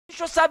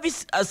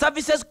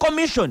Services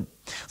Commission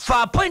for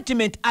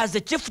appointment as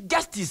the Chief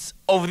Justice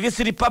of this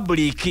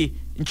Republic.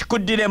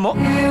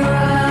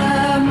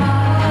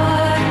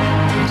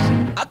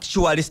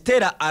 Actually,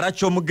 Stella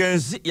Aracho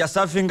Mugenzi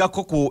yasafinga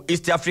ku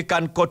East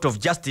African Court of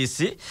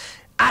Justice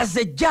as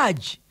a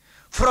judge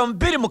from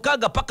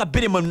Mukomera paka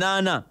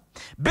Munana.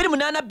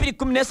 Munana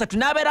Kuminesa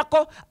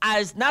Naberako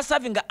as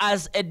serving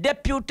as a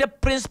deputy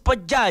principal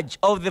judge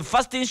of the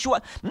first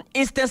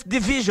instance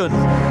division.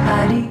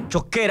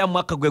 Chokera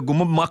mwaka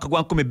gwegumu mwaka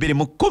gwankumi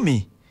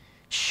Mukumi.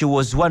 She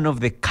was one of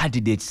the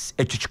candidates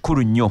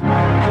echuchikuru nyo.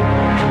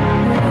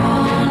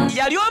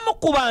 Yaliomu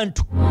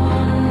kubantu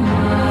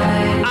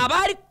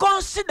abari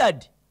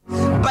considered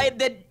by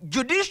the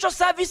Judicial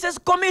Services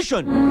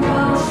Commission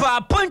for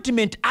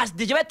appointment as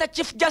the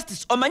Chief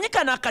Justice.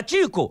 Omanyika na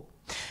kachiko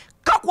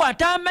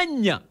kakwata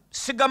amanya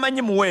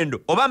sigamanyi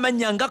muwendo oba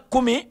amanya nga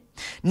 10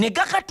 ne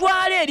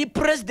gakatwala eri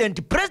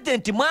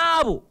president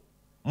mwabo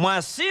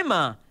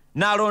mwasima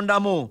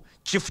nalondamu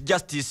Chief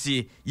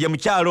Justice ye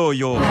mukyalo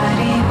oyo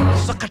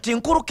so kati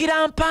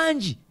nkurukira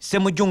mpanji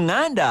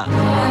semujunganda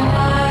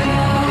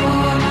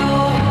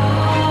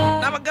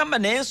nabagamba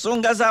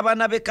n'ensonga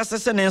z'abaana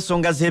b'ekasese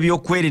n'ensonga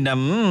z'ebyokwerinda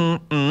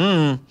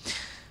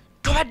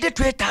tubadde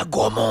twetaaga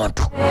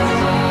omuntu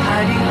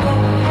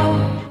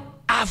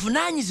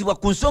avunanyizibwa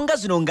ku nsonga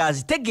zino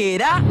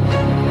ng'azitegeera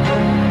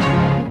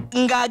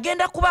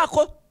ng'agenda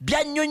kubaako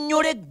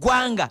byannyonnyola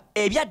eggwanga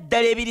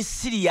ebyaddala ebiri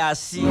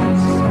siriyasi.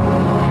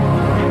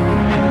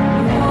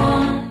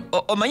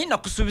 Omanyi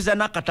nakusuubiza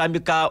n'akatambi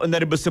ka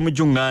Honorable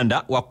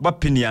Semujunganda wakuba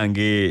pini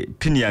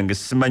yange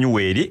simanyi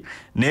weeri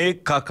ne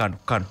kakano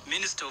kano.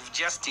 Minister of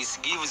Justice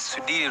gives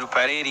Sudir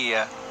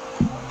Pareria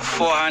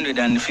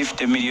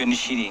 450 million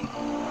shilling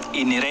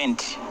in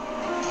rent.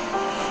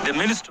 The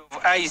Minister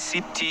of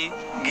ICT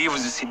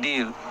gives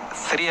Sudir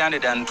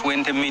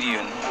 320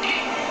 million.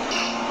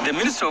 The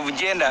Minister of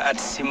Gender at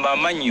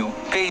Simbamanyu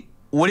pays.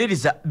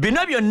 Wuliriza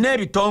bino byonna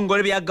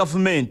ebitongole bya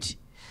gavumenti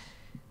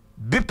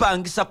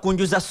bipangisa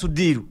kunjuza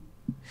Sudiru.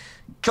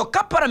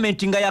 Kyokka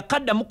parliament nga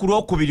yakaddamu ku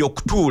Lwokubiri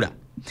okutuula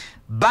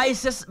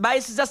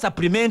bayisiza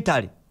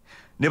supplementary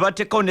ne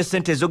bateekawo ne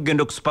sente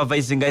ez'okugenda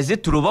okusupervisinga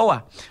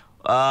ezitulubawa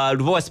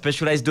Lubawa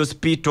Specialized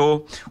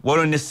Hospital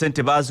waliwo ne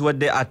sente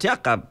baziwadde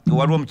Atyaka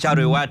waliwo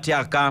omukyalo ewa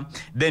Atyaka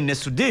then ne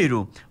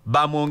Sudiru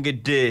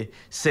bamwongedde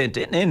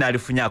sente naye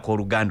n'alifunyaako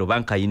oluganda oba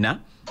nkayina.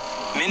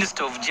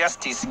 Minister of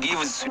Justice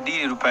gives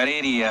Sudir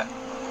Pareria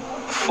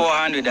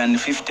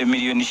 450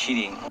 million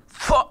shilling.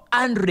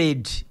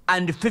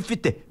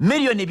 450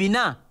 million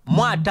bina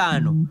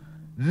mwatano.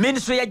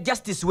 Ministry ya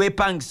Justice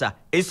wepangisa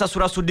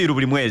esasura Sudiru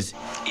buli mwezi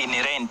in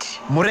rent.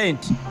 Mu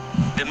rent.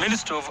 The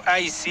Minister of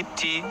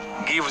ICT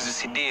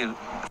gives Sudir.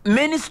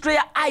 Ministry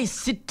ya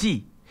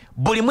ICT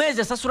buli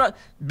mwezi esasura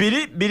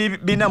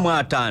bina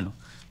mwatano.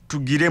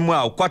 Tugiremu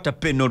awo kwata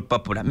penal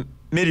papula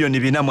million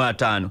bina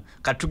mwatano.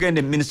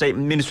 Katugende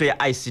ministry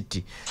ya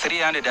ICT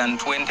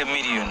 320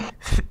 million.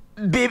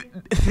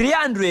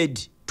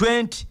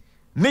 320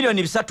 million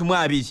bisatu mu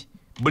abiri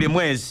buli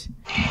mwezi.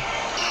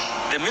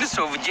 The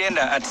Minister of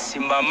Gender at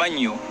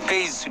Simbamanyu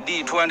pays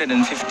Sudir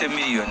 250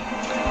 million.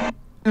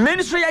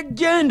 Ministry ya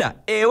Gender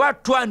ewa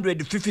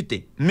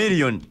 250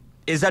 million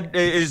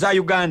eza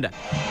Uganda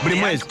buli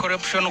mwezi.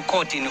 Corruption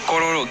court in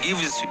Kololo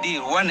gives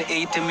Sudir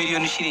 180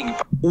 million shilling.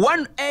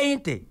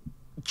 180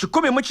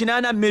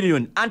 180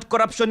 million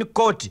anti-corruption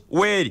court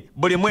weri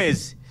buli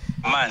mwezi.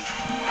 Man.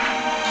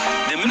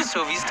 The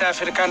Minister of East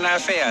African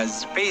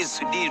Affairs pays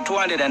Sudir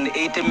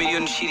 280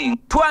 million shilling.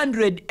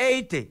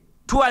 280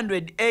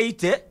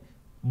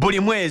 buli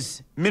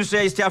mwezi. Minister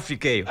of East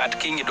Africa at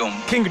Kingdom.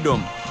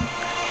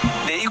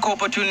 The Equal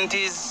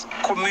Opportunities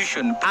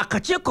Commission.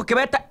 Akakiiko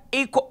kebaita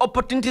Equal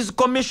Opportunities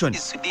Commission.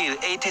 Sudir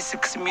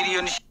 86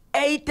 million.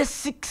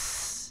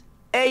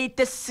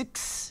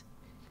 86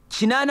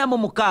 kinana mu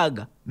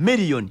mukaaga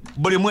million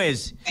buli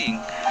mwezi.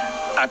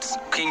 At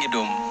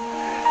Kingdom.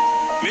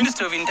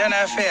 Minister of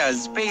Internal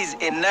Affairs pays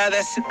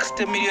another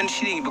 60 million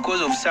shilling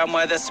because of some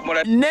other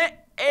smaller.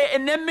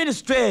 Ne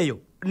ministry eyo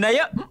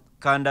naye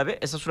kandabe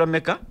esasula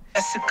meka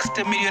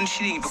 60 million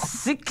shilling.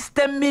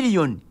 60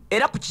 million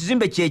era ku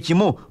kizimbe kye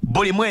kimu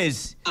buli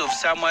mwezi. Of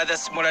some other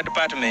smaller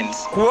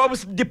departments. Ku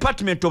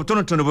department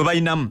obutonotono bwe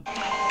bayinamu.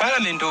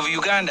 Parliament of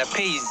Uganda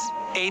pays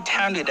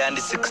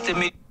 860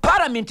 million.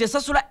 Parliament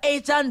esasula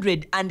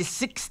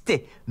 860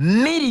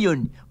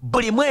 million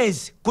buli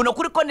mwezi. Kuno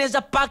kuliko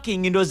neza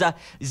parking ndoza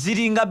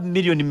ziringa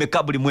million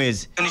meka buli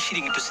mwezi.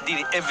 Shilling to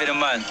Sudir every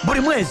month. Buli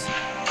mwezi.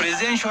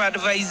 Presidential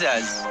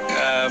advisors.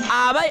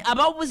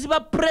 Ababuzi ba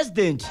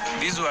president.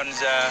 These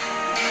ones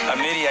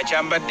Amelia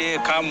Chambade,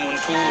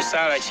 Kamuntu,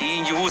 Sarah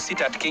Chiyingi, who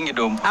sit at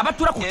Kingdom.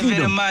 Abatura ku Kingdom.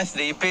 Every month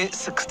they pay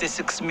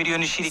 66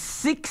 million shillings.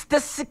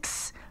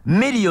 66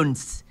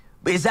 millions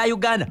eza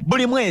Uganda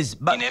buli mwezi.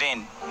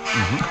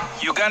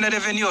 Uganda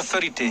Revenue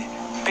Authority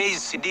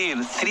pays Sudir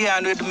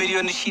 300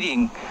 million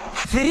shilling.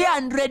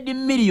 300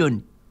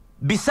 million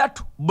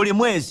bisatu buli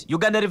mwezi.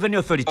 Uganda Revenue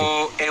Authority.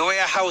 A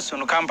warehouse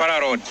on Kampala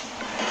Road.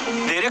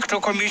 The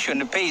Electoral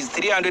Commission pays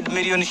 300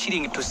 million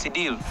shilling to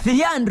Sudir.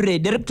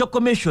 300 Electoral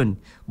Commission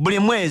buli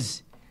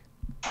mwezi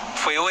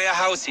for a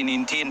warehouse in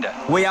Intinda.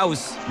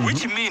 Warehouse.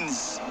 Which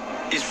means,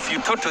 if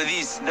you total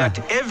this, that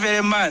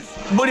every month,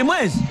 buli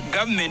mwezi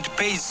government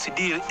pays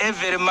Sudir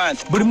every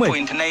month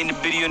 2.9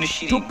 billion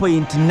shilling.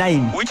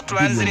 2.9. Which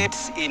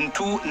translates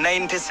into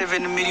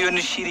 97 million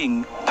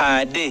shilling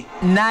per day.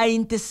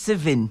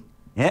 97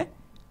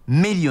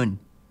 million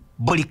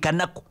buli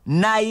kanaku.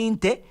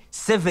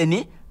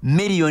 97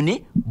 million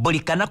buli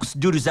kanaku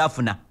Sudir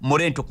zafuna mu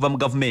rent okuva mu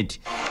government.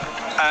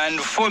 And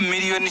 4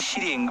 million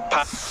shilling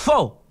per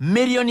 4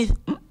 million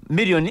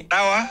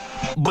hour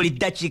buli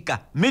dakika.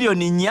 Million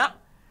nya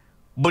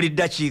buli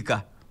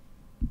dakika.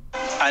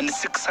 And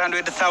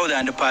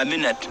 600,000 per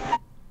minute.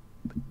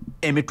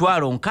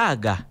 Emitwalo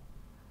nkaaga.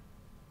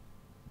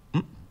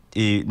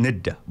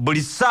 Nedda.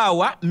 Buli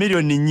sawa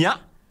million nya.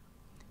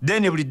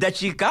 Then buli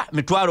dakika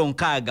mitwalo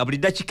nkaaga. Buli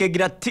dakika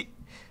egira ti.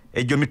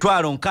 Ejo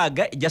mitwalo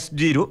nkaaga eja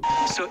Sudir.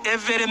 So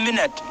every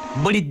minute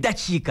buli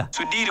dakika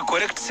Sudir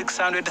collect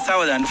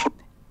 600,000 for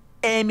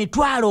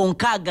emitwalo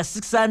nkaaga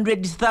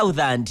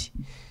 600,000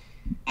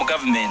 mu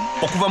government.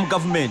 Okuva mu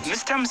government.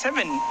 Mr.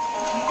 Museveni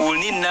will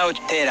need now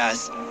to tell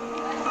us,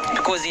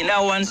 because he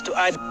now wants to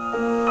add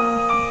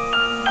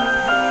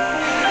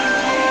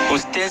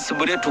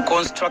ostensibly to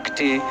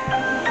construct a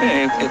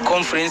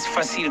conference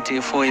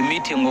facility for a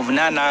meeting of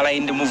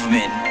non-aligned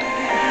movement.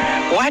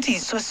 What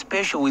is so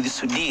special with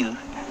Sudir?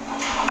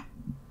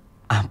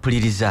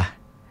 Ampuliriza.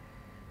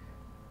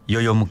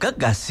 Yoyo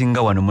Mukomera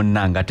asinga wano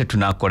munnanga ate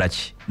tunakola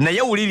ki?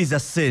 Naye wuliriza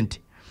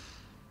ssente.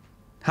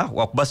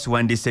 Wakuba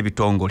siwandiise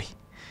ebitongole.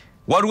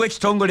 Waliwo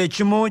ekitongole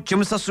ekimu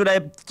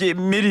kimusasula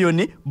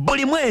miliyoni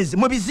buli mwezi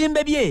mu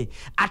bizimbe bye.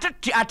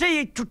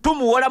 Ate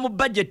tumuwola mu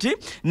budget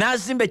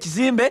n'azimba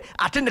ekizimbe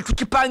ate ne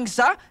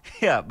tukipangisa.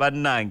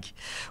 Bannange.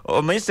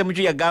 Omayise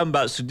muju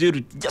yagamba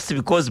Sudir just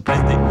because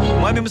president.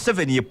 Mwami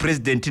Museveni ye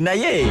president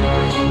naye.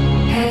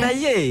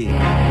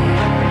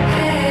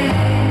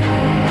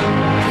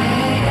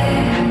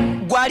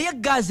 Gwali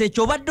egazi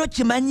ekyo obadde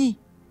okimanyi.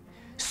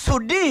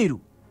 Sudir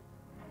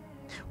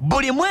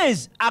buli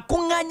mwezi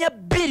akunganya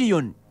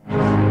billion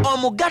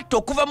omugatto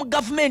okuva mu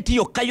gavumenti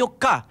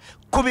yokka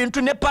ku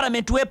bintu ne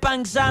parliament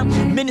wepangisa,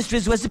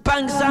 ministries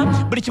wezipangisa,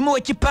 buli kimu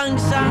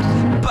wekipangisa,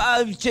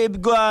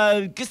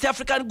 East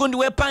African gundi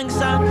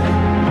wepangisa,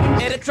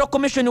 Electoral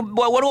Commission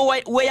waliwo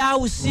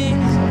warehouse,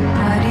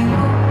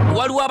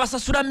 waliwo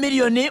abasasula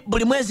miliyoni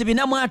buli mwezi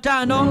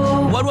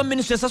 45, waliwo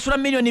ministry esasula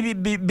miliyoni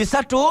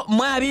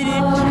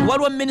 320,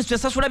 waliwo ministry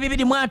esasula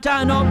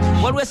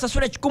 205, waliwo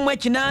esasula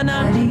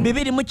 108,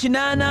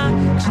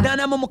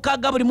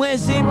 208 buli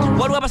mwezi,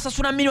 waliwo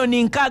abasasula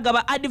miliyoni 6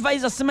 ba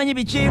advisors simanyi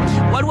biki,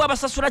 waliwo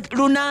abasasula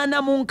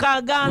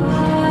 806,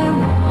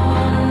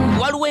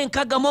 waliwo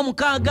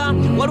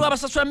 606, waliwo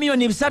abasasula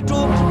miliyoni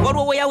 3,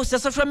 waliwo warehouse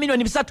esasula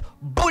miliyoni 3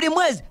 buli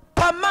mwezi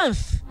per month.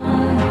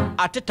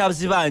 Ate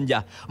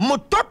tabzibanja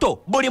mutoto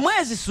buli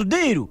mwezi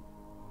Sudir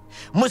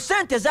mu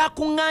sente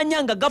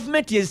zakunganya nga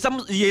government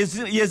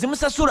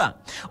yezimusasula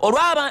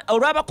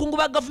olw'abakungu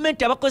ba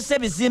government abakozesa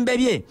ebizimbe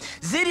bye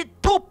ziri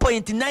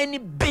 2.9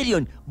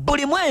 billion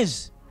buli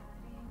mwezi.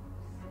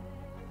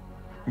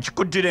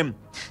 Nkikudiremu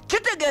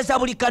kitegeeza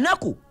buli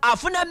kanaku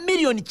afuna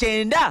miliyoni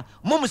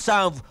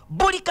 907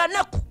 buli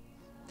kanaku.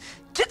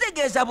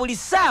 Kitegeeza buli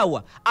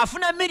saawa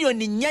afuna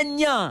miliyoni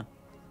 4.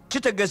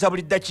 Kitegeeza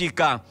buli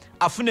dakiika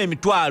afuna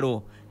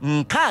emitwalo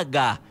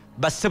 6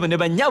 basebo ne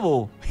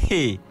banyabo.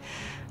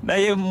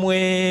 Naye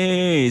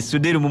mwe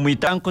Sudir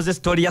mumuyita nkoze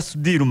story ya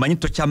Sudir manyi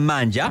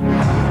tokyamanja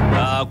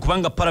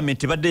kubanga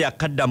parliament badde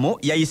yakaddamu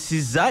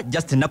yayisiza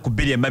just naku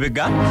billion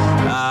mabega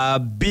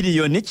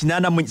billion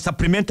 8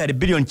 supplementary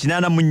billion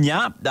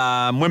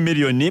 8 mu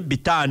million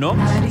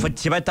 5 for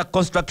the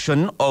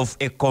construction of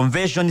a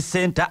convention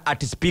center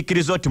at Speak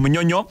Resort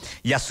Munyonyo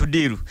ya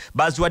Sudir.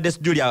 Baziwadde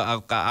Sudir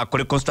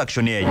akole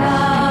construction yeyo.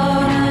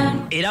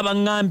 Era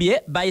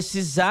bangambye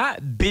bayisiza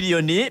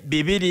billion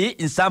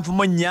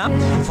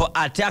 2.74 for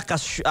Ataka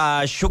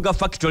sugar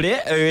factory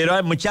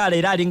era mukyala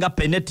era alinga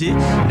peneti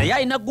naye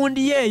alina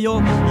gundi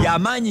yeyo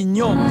yamanyi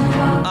nnyo.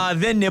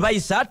 Then ne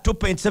bayisa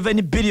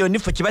 2.7 billion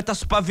for kibata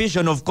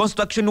supervision of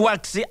construction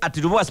works at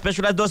Rubowa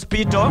Specialized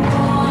Hospital.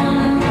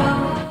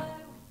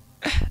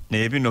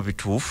 Naye bino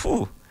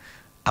bituufu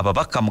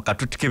ababaka mu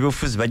katuti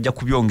k'ebyobufuzi bajja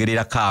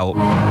kubyongerera kaawo.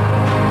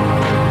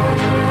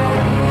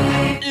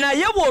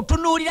 Naye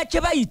bw'otunuulira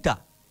kye bayita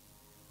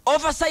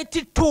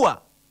oversight tour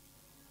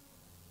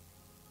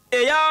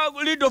eya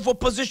leader of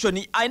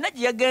opposition ayina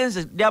gye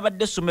yagenze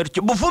lyabadde essomero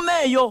Buvume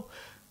eyo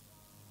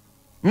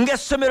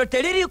ng'essomero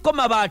teririiko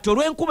mabaati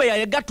olw'enkuba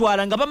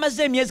yagatwala nga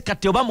bamaze emyezi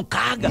kati oba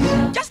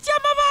 6 just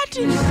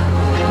amabaati.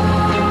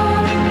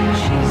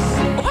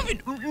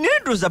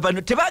 Nendoza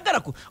bano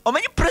tebaagalaku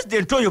omanyi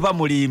president oyo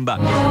bamulimba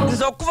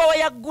nze okuva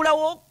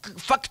wayaggulawo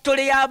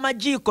factory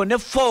y'amajiiko ne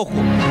fooko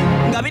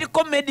nga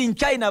biriko made in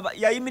China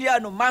yayimirira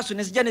no maaso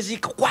ne zijja ne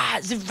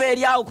ziva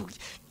eri awo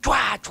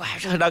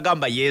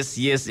nagamba yes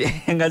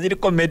nga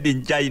ziriko made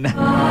in China.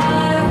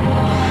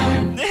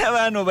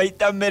 Abano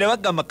bayita mmere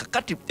bagamba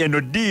kakati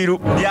eno diiru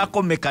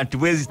lyakomeka nti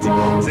bweziti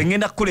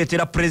zengenda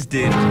kuleetera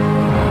president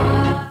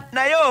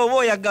naye oba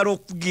oyagala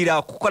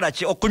okugira kukola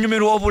ki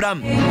okunyumirwa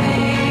obulamu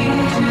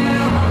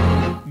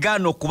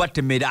gaana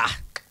okubatemera.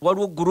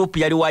 Waliwo gurupu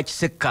yali wa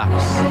Kiseka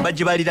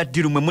bagibalira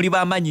ddiru mwe muli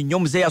b'amaanyi nnyo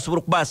omuzeeyi asobola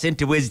okuba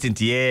ssente bweziti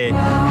nti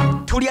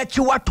tulya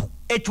kiwato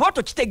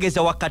ekiwato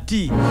kitegeeza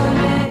wakati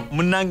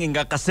munnange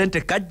nga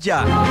akasente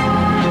kajja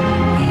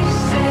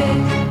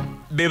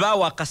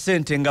bebaawa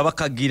akasente nga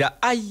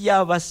bakagira aya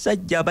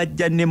abasajja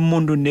bajja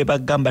n'emmundu ne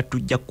bagamba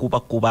tujja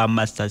kuba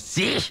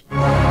amasasi.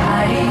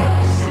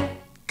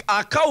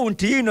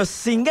 Akawunti yino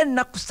singa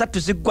ennaku 3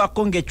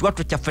 ziggwako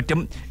ng'ekiwato kyaffe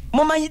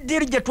mumanyi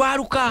ddiru gye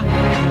twaluka.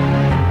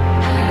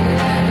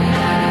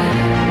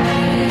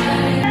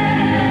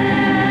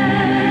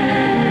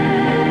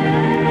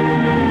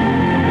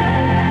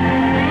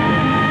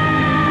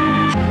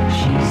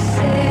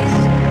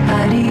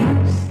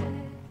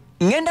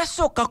 Ngenda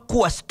sooka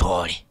kuwa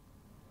story.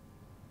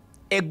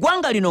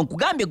 Eggwanga lino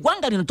nkugambye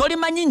eggwanga lino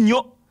tolimanyi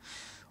nnyo.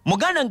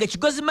 Muganda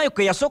ng'ekigozi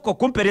Michael yasooka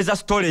okumpereza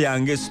story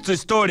yange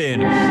story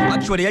eno.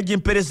 Actually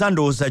yagimpereza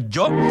ndowooza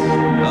jjo.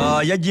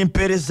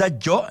 Yagimpereza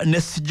jjo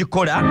ne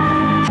sigikola.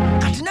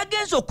 Kati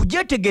nagenza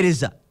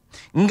okugyetegereza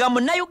nga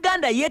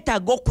Munnayuganda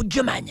yeetaaga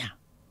okugimanya.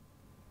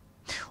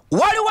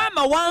 Waliwo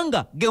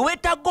amawanga ge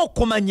weetaaga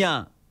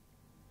okumanya.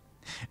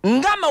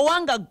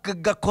 Ng'amawanga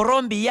ga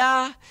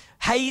Colombia,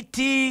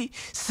 Haiti,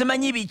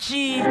 simanyi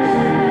biki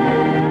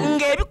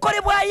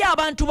ng'ebikolebwayo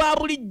abantu ba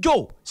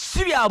bulijjo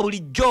si bya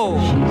bulijjo.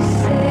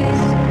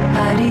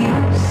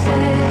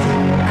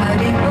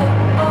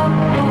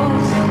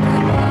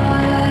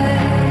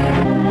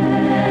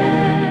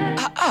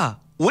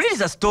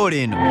 Wuliriza story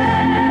eno.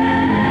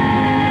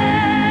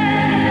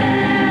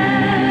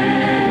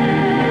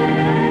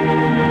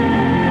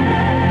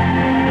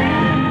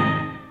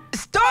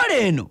 Story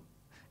eno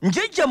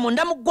njejja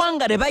munda mu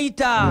ggwanga lye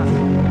bayita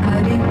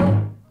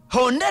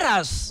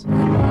Honduras.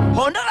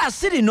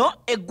 Honduras lino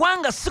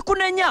eggwanga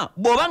sikunenya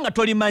bw'oba nga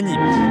tolimanyi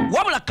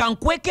wabula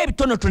kankweka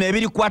ebitonotono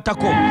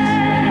ebirikwatako.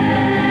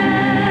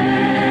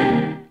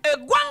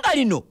 Eggwanga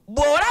lino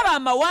bw'olaba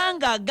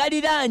amawanga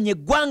agaliraanye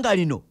eggwanga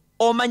lino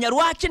omanya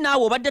lwaki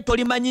naawe obadde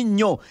tolimanyi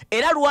nnyo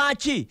era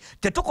lwaki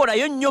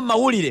tetukolayo nnyo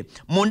mawulire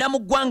munda mu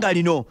ggwanga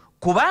lino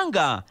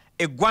kubanga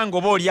eggwanga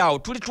oba oli awo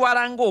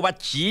tulitwalanga oba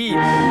ki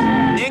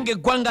naye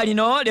ng'eggwanga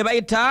lino lye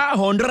bayita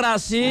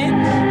Honduras.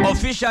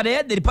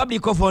 Officially the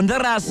Republic of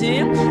Honduras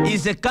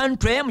is a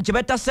country mu kye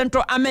bayita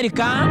Central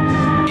America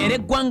era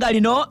eggwanga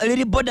lino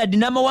liri bordered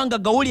n'amawanga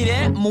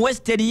gawulire mu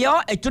west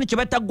eriyo ekitundu kye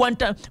bayita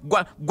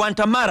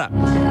Guantanamara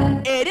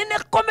eri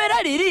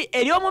n'ekkomera liri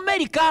ery'omu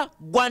America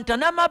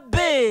Guantanamo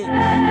Bay.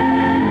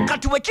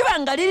 Kati bwe kiba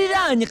nga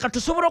liriraanye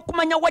katusobola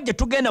okumanya wa gye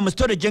tugenda mu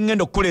story gye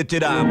ngenda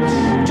okukuleetera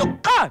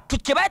kyokka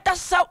tukye bayita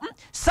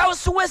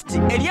South West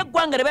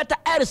ery'eggwanga lye bayita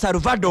El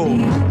Salvador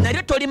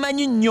nalyo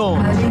tolimanyi nnyo.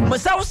 Mu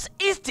South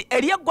East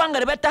ery'eggwanga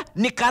lye bayita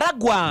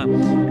Nicaragua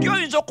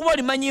lyoyinza okuba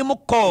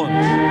olimanyimukko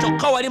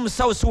kyokka wali mu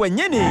South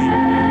wennyini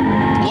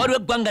waliwo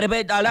eggwanga lye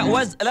bayita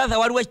rather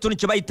waliwo ekitundu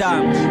kye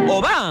bayita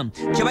oba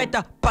kye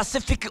bayita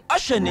Pacific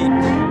Ocean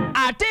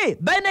ate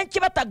balina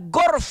kye bayita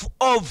Gulf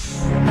of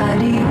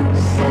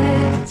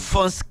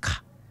Fonseca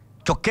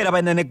kyokka era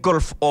balina ne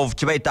Gulf of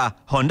kye bayita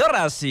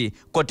Honduras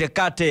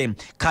kotekate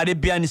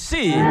Caribbean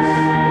Sea.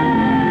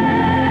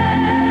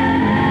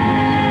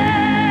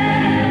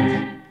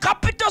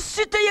 Capital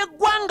city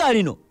y'eggwanga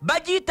lino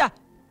bagiyita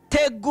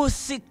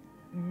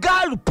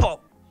Tegucigalpa.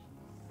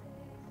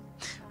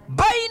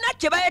 Balina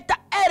kye bayita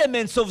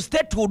elements of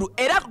statehood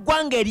era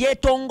ggwanga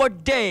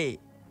eryetongodde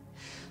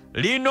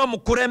lino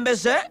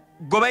omukulembeze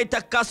gwe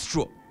bayita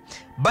Castro.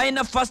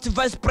 Balina first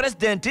vice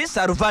president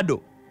Salvador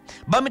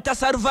bamita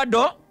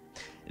Salvador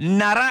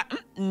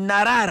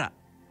Narara.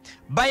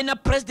 Balina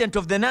president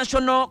of the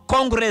National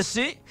Congress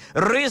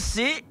Luis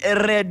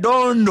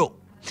Redondo.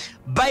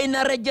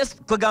 Balina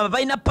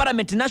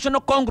parliament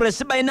National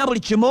Congress balina buli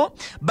kimu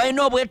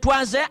balina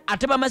obwetwaze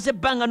ate bamaze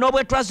ebbanga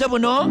n'obwetwaze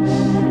buno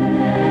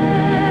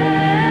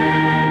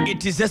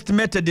it is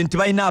estimated nti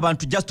balina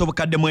abantu just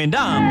obukadde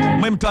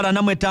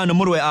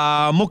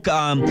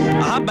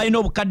 9,45 balina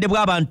obukadde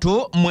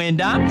bw'abantu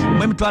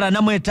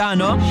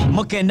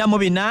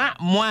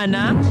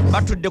 9,45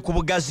 batudde ku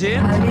bugazi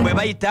bwe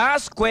bayita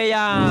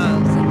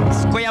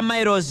square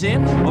miles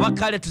oba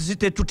kale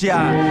tuzite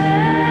tutya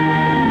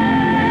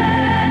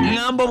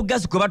ngamba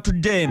obugazi kwe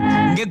batudde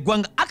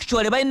ng'eggwanga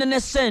actually balina ne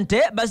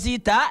ssente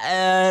baziyita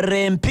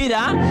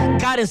rempira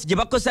currency gye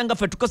bakozesa nga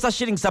ffe tukozesa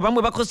shillings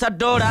abamwe bakozesa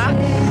dola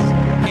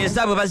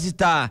ezaabwe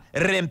baziyita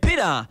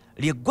rempira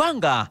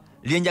ly'eggwanga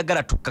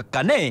lyenjagala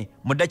tukakkane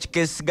mu ddakiika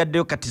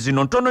esigaddeyo kati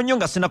zino ntono nnyo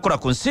nga sinakola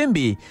ku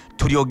nsimbi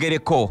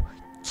tulyogereko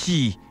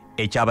ki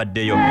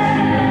ekyabaddeyo.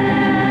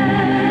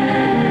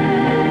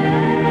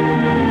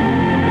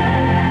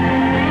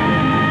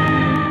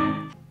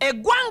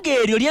 Eggwanga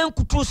eryo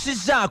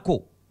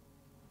lyenkutuusizzaako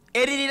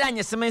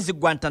eririraanye semenzi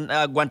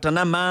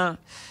Guantanamo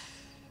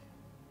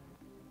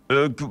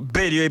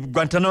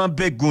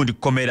Bay gundi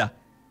Komera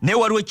ne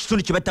waliwo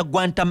ekitundu kye bata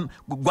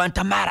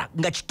Guantamara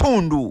nga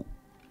kitundu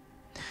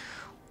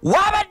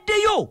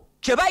wabaddeyo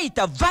kye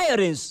bayita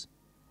violence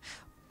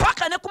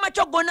paka ne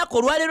kumakyo gonna ko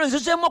olwaleero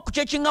nzizeemu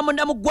okukyekinga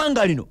munda mu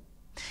ggwanga lino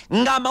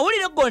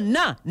ng'amawulire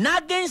gonna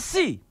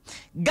n'agensi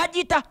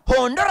gagita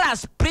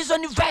Honduras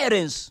prison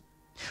violence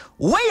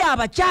weyo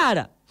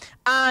abakyala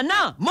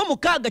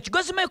 46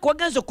 kigozi Mike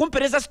wagenze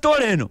okumpereza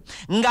sitole eno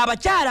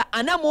ng'abakyala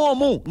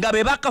 41 nga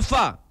be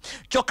bakafa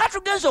kyokka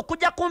tugenze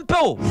okujja ku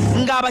mpewo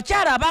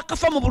ng'abakyala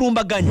abakafa mu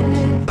bulumbaganyi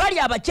bali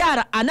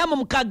abakyala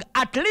 46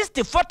 at least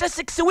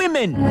 46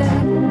 women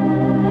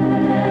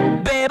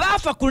be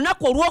baafa ku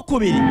lunaku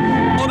olwokubiri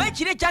oba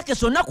ekiro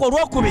ekyakesa olunaku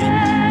olwokubiri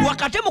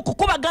wakati mu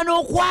kukubagana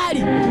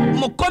okwali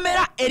mu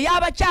kkomera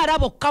ery'abakyala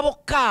bokka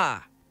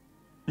bokka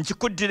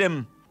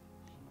nkikuddiremu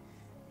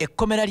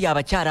ekkomera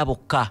ly'abakyala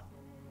bokka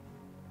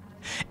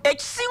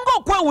ekisinga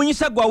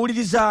okwewuunyisa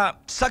gwawuliriza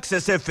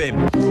Success FM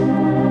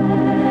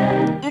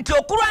nti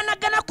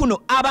okulwanagana kuno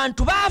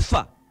abantu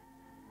baafa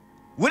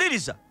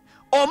wuliriza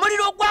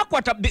omuliro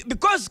ogwakwata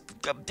because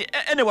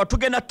anyway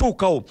tugenda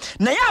tuukawo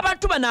naye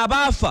abantu bano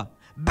abaafa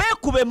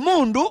beekuba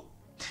emmundu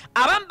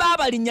abamu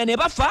baabalinya ne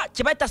bafa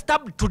kye bayita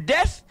stabbed to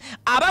death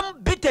abamu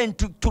beaten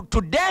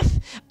to death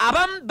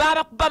abamu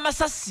baabakuba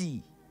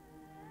amasasi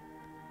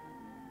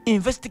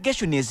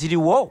investigation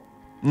eziriwo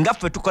nga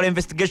ffe tukola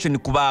investigation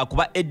kuba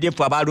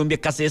ADF abalumbye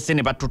kasese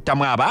ne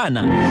batuttamu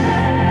abaana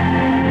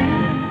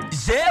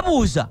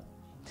zeebuuza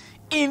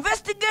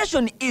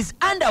investigation is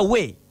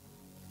underway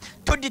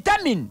to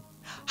determine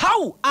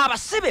how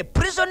Abasibe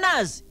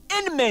prisoners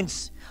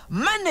inmates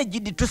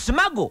managed to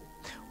smuggle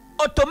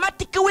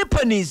automatic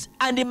weapons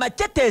and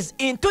machetes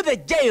into the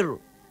jail.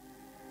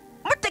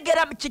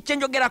 Mutegera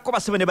kichenjogerako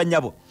Basibe ne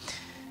banyabo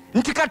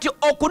nti kati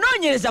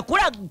okunoonyereza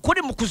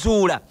kuli mu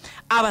kuzuula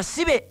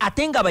Abasibe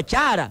ate nga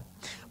bakyala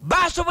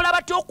basobola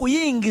batya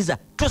okuyingiza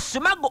to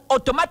smuggle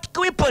automatic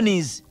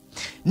weapons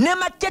ne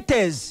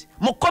machetes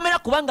mu kkomera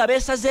kubanga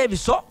beesaze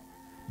ebiso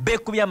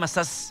Bekubye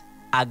amasasi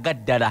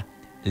agaddala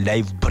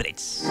live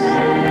bullets.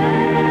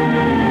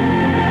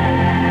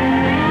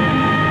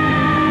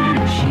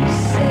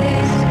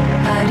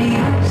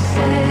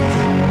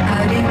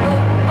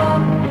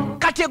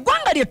 Kati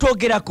eggwanga lye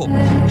twogerako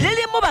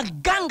lirimu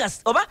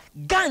bagangas oba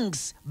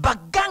gangs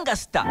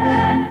bagangasta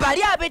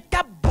bali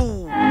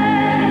ab'ettabu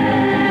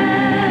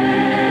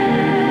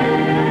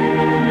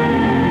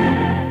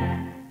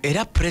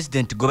era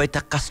president gwe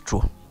bayita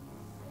Castro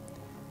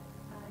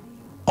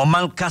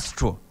Omar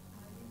Castro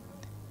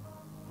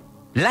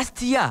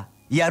last year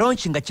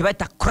yalaunchinga kye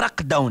bayita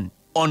crackdown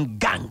on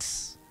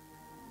gangs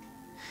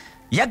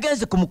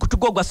yagenze ku mukutu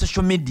gwa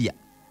social media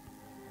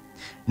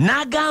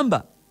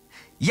n'agamba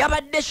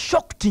yabadde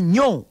shocked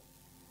nnyo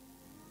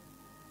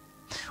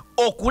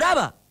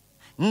okulaba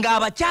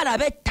ng'abakyala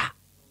betta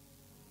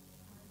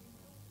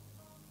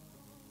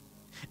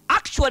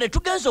actually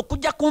tugenze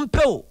okujja ku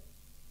mpewo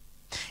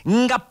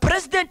nga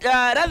president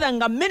rather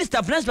nga minister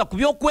of finance ku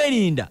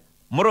byokwerinda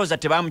Muroza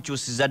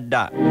tebamukyusiza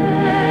dda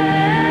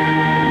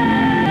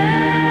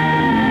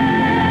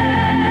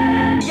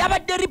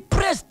yabadde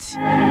repressed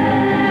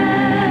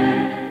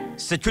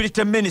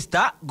security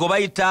minister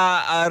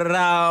gobayita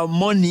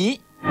Ramoni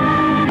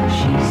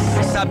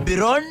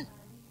Sabiron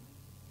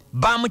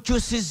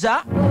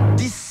bamukyusiza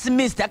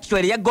dismissed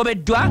actually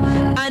yagobeddwa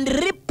and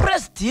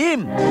repressed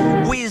him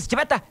with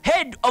kibata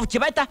head of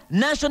kibata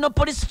national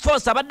police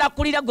force abadde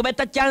akulira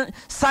gobayita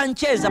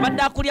Sanchez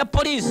abadde akulira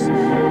police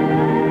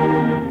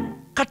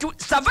kati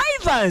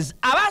survivors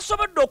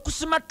abasobodde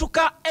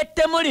okusimatuka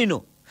ettemu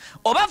lino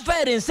oba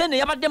violence eno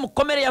yabadde mu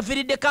kkomera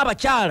yaviiriddeko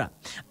abakyala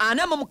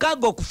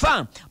 46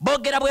 okufa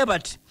boogera bwe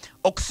bati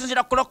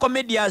okusinziira ku local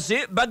medias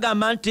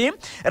bagamba nti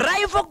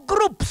rival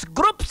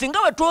groups nga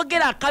bwe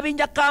twogera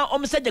akabinja ka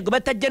omusajja gwe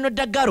bayita General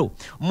Dagalo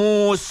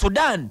mu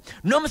Sudan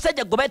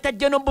n'omusajja gwe bayita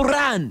General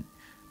Burhan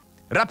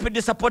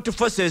Rapid Support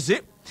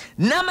Forces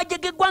n'amagye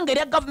g'eggwanga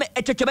erya government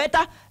ekyo kye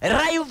bayita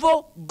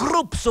rival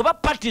groups oba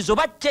parties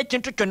oba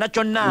ekintu kyonna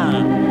kyonna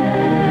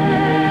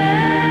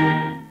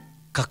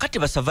kakati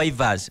ba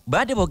survivors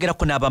baade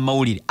boogerako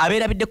n'abamawulire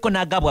abeerabiddeko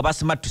n'agaabwe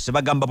abasimatuse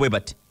bagamba bwe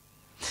bati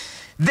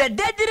the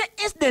deadly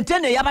incident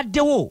eno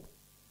yabaddewo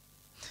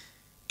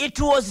it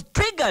was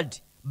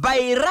triggered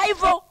by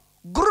rival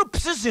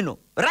groups zino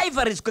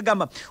rivalries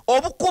kwegamba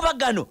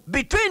obukubagano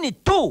between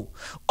two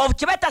of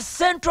kibata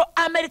Central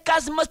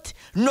America's most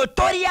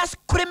notorious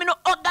criminal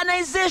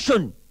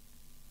organization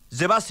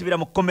ze basibira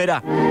mu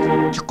kkomera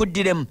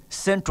kikuddiremu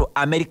Central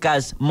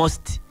America's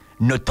most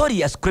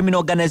notorious criminal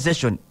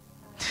organization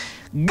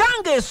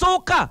gang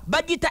esooka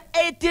bagita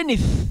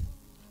 18th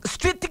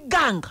street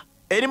gang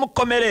eri mu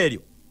kkomera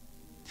eryo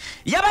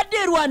yabadde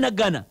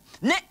erwanagana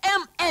ne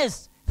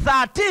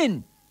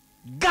MS-13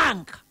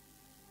 gang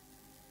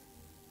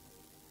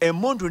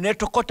emundu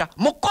netokota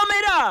mu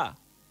kkomera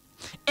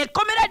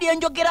ekkomera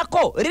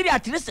lyenjogerako liri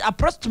at least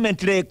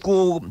approximately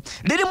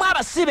lirimu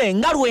Abasibe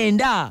nga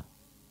 9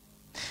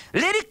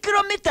 liri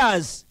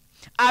kilometers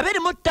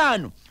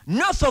 25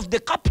 north of the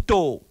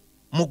capital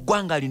mu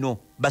ggwanga lino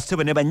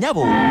Basibe ne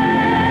banyabo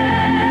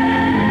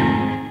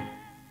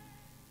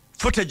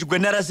footage gwe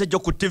naraze gyo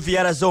ku TV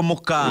yaraze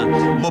omukka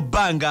mu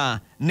bbanga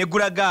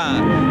negulaga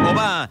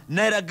oba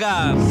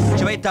neraga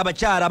kye bayita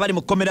abakyala abali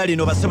mu kkomera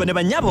lino basebo ne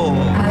banyabo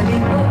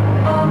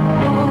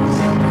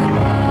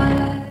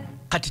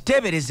kati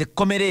teebereze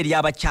ekkomera eri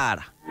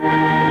abakyala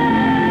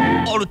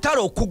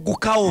olutalo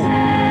okuggukawo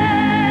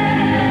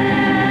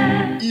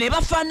ne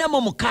bafaanamu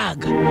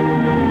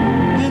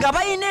 6 nga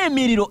balina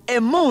emiriro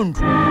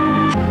emmundu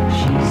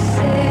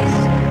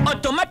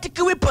automatic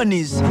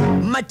weapons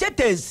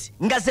machetes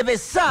nga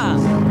zebesa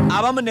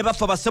abamu ne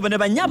bafa basebo ne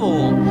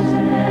banyabo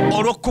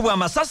olw'okubwa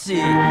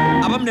amasasi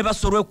abamu ne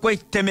basolwa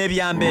okwetema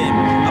ebyambe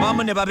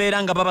abamu ne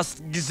babeera nga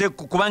babagize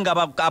kubanga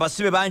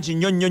abasibe bangi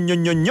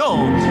nnyo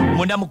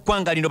munda mu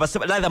ggwanga lino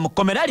latha mu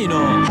kkomera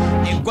lino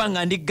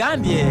eggwanga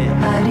ndigambye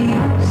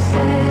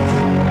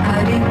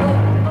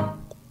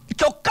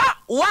kyokka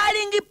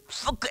walingi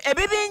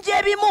ebibinja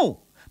ebimu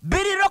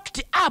biri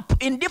locked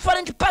up in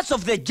different parts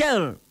of the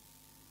jail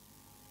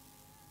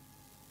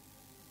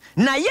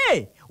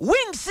naye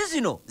wings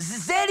zino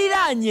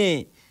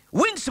zeeriraanye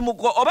wings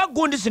oba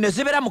gundi zino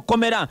zibeera mu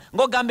kkomera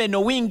ng'ogamba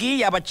eno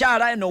wingi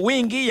y'abakyala eno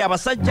wingi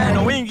y'abasajja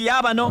eno wingi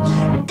y'abano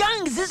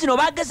gangs zino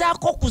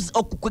bagezaako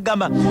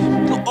okugamba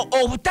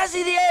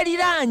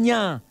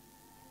obutaziriraanya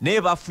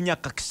naye bafunye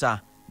akakisa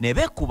ne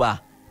beekuba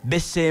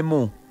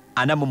besseemu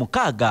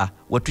 46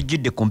 we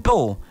tujjidde ku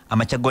mpewo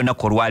amakya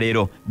g'olunaku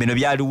olwaleero bino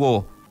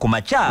byaliwo ku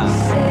makya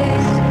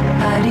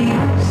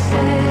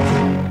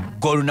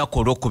g'olunaku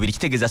olwokubiri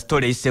kitegeeza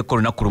sitole eyiseeko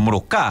olunaku lumu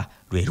lwokka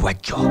lwe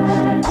lwajjo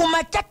ku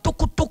makya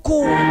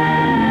tukutuku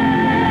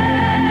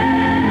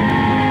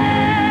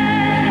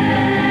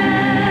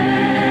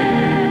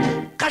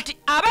kati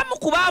abamu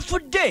ku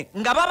baafudde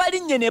nga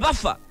babalinnye ne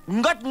bafa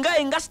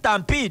nga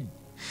stampede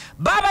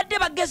babadde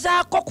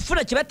bagezaako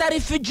okufuna kye bata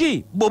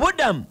refugee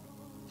bubudamu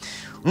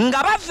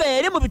nga bava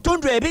eri mu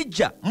bitundu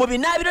ebijja mu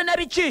binaabiro na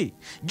biki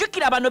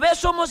jjukira bano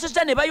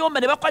beesoomoseza ne bayomba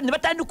ne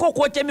batandika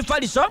okwokya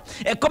emifaliso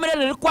ekkomera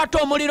ne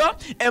likwata omuliro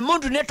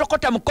emmundu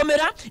netokota mu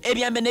kkomera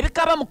ebyambe ne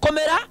bikaaba mu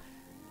kkomera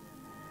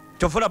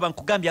kyovulaba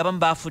nkugambye abamu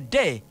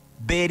baafudde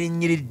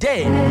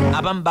beerinnyiridde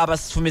abamu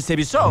babafumisa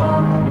ebiso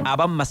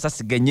abamu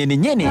masasi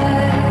gennyininyini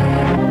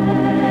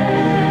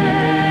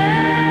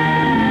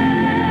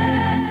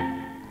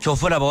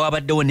kyovulaba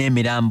wabaddewo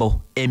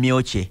n'emirambo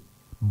emyokye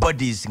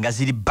bodies nga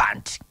ziri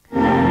burnt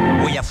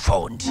were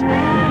found.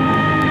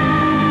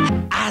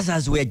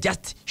 Others were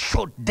just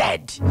shot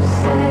dead.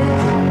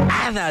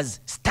 Others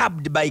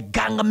stabbed by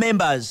gang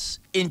members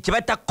in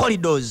Chibata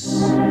corridors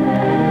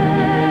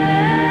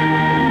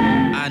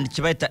and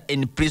Chibata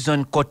in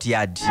prison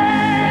courtyard.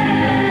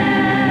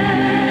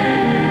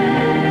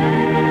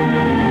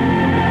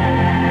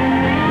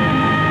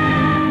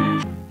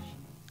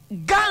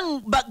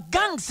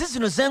 Gangs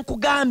zino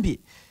zenkugambye.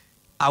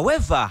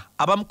 However,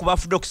 abamu ku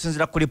bafudde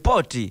okusinziira ku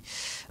ripooti,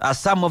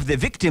 some of the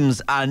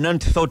victims are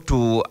not thought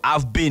to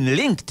have been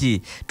linked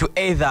to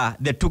either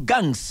the two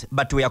gangs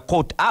but were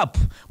caught up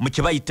mu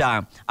kye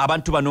bayita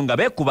abantu bano nga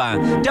beekuba.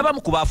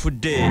 Abamu ku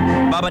bafudde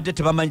babadde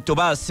tebamanyi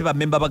toba si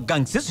bamemba ba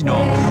gangs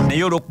zino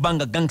naye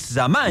olw'okubanga gangs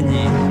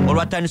z'amaanyi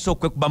olwatandise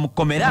okwekuba mu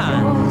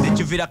kkomera ne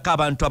kiviirako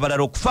abantu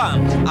abalala okufa.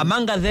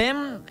 Among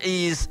them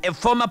is a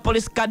former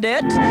police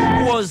cadet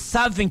who was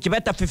serving kye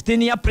bayita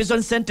 15-year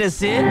prison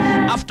sentence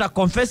after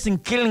confessing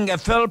killing a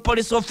fellow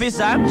police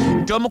officer.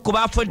 Nti omu ku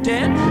bafudde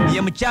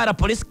ye mukyala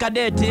police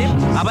cadet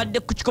abadde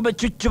ku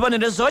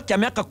kibonerezo kya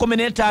myaka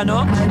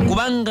 15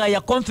 kubanga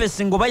ya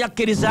confessing oba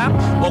yakkiriza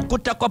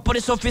okutta kwa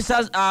police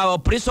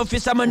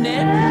officer munne.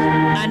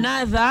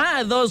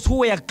 Another, those who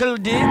were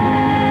killed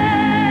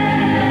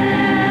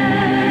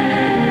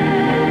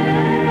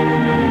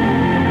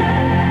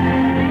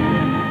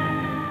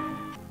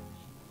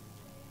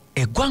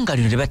eggwanga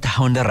lino lyebata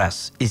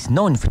Honduras is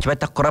known for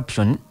kibata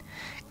corruption,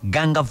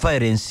 gang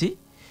violence.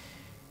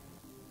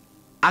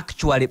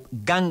 Actually,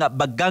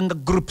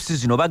 baganga groups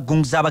zino,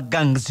 bagungs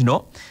abagangs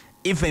zino,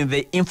 even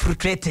they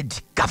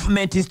infiltrated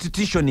government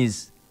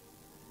institutions.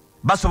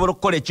 Basobola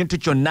okukola ekintu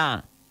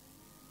kyonna.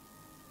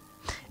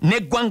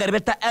 N'eggwanga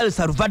lyebata El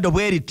Salvador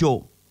bwe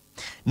lityo.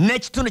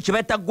 N'ekitundu kye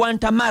bayita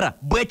Guantanamo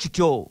bwe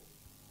kityo.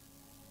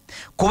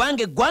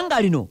 Kubanga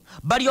eggwanga lino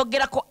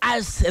balyogerako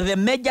as the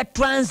major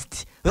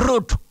transit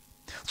route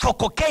for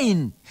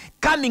cocaine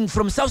coming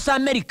from South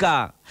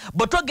America.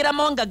 Bw'otwogera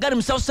amawanga gali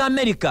mu South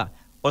America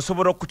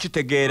osobola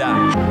okukitegeera.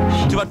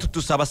 Tuba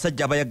tutuusa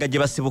abasajja abayaga gye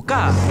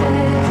basibuka.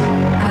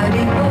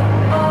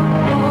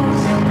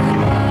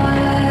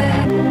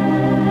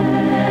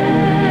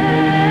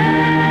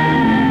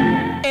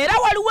 Era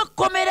waliwo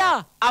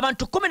ekkomera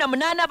abantu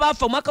 18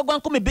 baafa mu mwaka gwa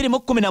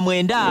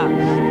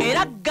 2019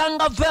 era gang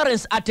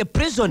violence at a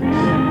prison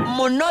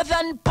mu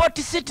northern port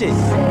city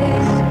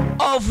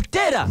of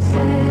Terra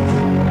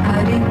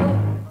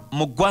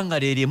mu ggwanga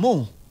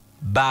lyerimu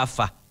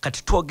baafa.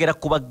 Kati twogera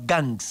kuba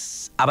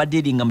gangs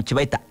abadiringa mu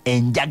kibayita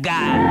enjaga.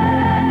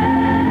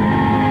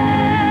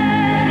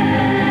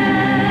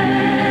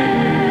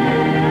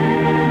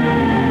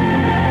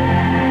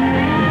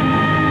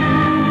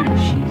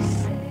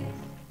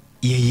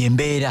 Yeye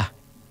embeera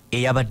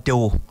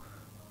eyabaddewo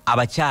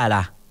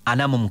abakyala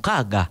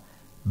 46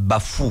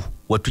 bafu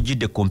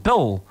watujidde ku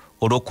mpewo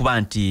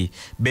olw'okuba nti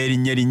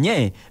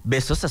beerinnye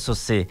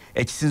beesosesose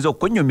ekisinza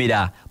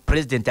okunyumira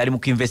president ali mu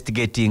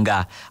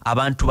kuinvestigatinga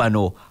abantu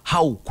bano.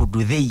 How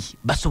could they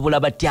basobola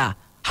batya?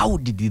 How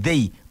did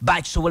they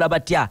bakisobola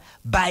batya?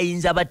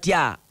 Bayinza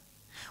batya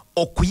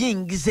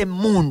okuyingiza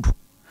emmundu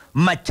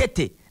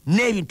machete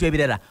n'ebintu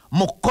ebirala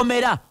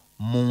Mukomera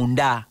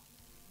munda?